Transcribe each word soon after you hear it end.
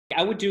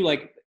I would do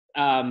like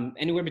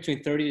anywhere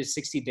between 30 to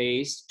 60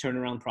 days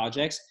turnaround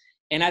projects.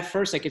 And at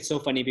first, like, it's so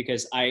funny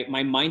because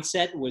my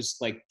mindset was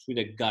like through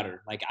the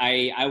gutter. Like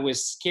I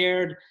was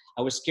scared.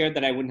 I was scared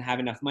that I wouldn't have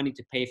enough money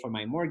to pay for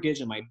my mortgage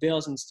and my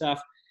bills and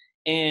stuff.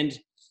 And,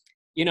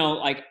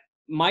 like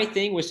my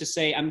thing was to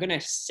say, I'm going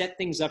to set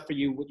things up for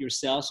you with your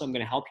sales. So I'm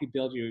going to help you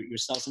build your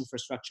sales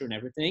infrastructure and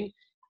everything.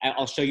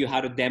 I'll show you how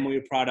to demo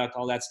your product,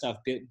 all that stuff,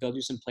 build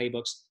you some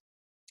playbooks.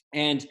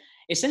 And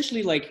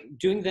essentially like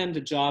doing them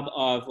the job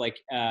of like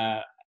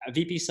a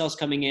VP sales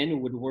coming in who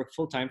would work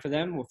full time for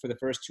them for the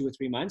first 2 or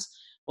 3 months.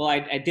 Well,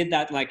 I did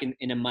that like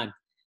in a month,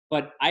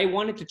 but I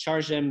wanted to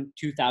charge them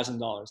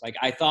 $2,000. Like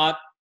I thought,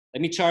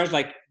 let me charge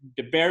like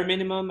the bare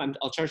minimum.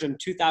 I'll charge them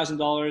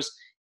 $2,000,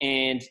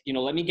 and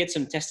let me get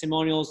some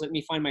testimonials. Let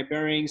me find my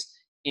bearings,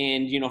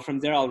 and from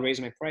there I'll raise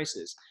my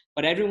prices.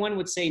 But everyone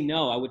would say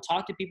no. I would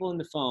talk to people on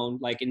the phone,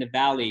 like in the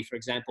Valley, for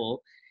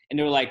example, and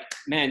they were like,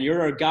 "Man,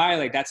 you're a guy.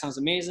 Like that sounds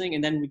amazing."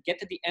 And then we'd get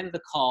to the end of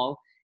the call,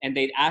 and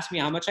they'd ask me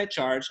how much I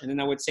charge, and then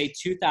I would say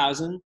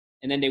 2,000,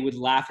 and then they would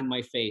laugh in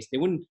my face. They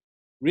wouldn't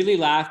really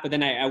laugh, but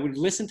then I would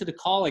listen to the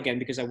call again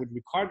because I would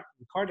record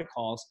the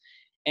calls,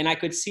 and I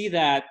could see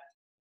that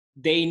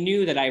they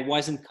knew that I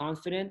wasn't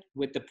confident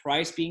with the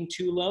price being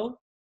too low.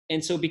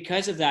 And so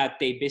because of that,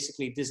 they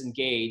basically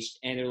disengaged,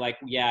 and they're like,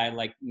 yeah,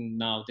 like,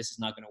 no, this is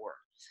not going to work.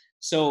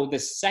 So the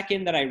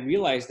second that I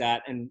realized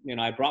that, and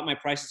I brought my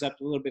prices up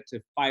a little bit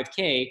to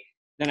 5K,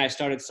 then I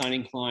started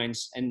signing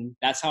clients, and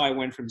that's how I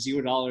went from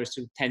 $0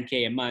 to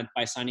 10K a month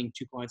by signing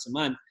 2 clients a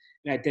month.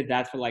 And I did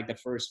that for like the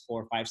first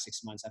 4, 5,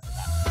 6 months after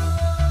that.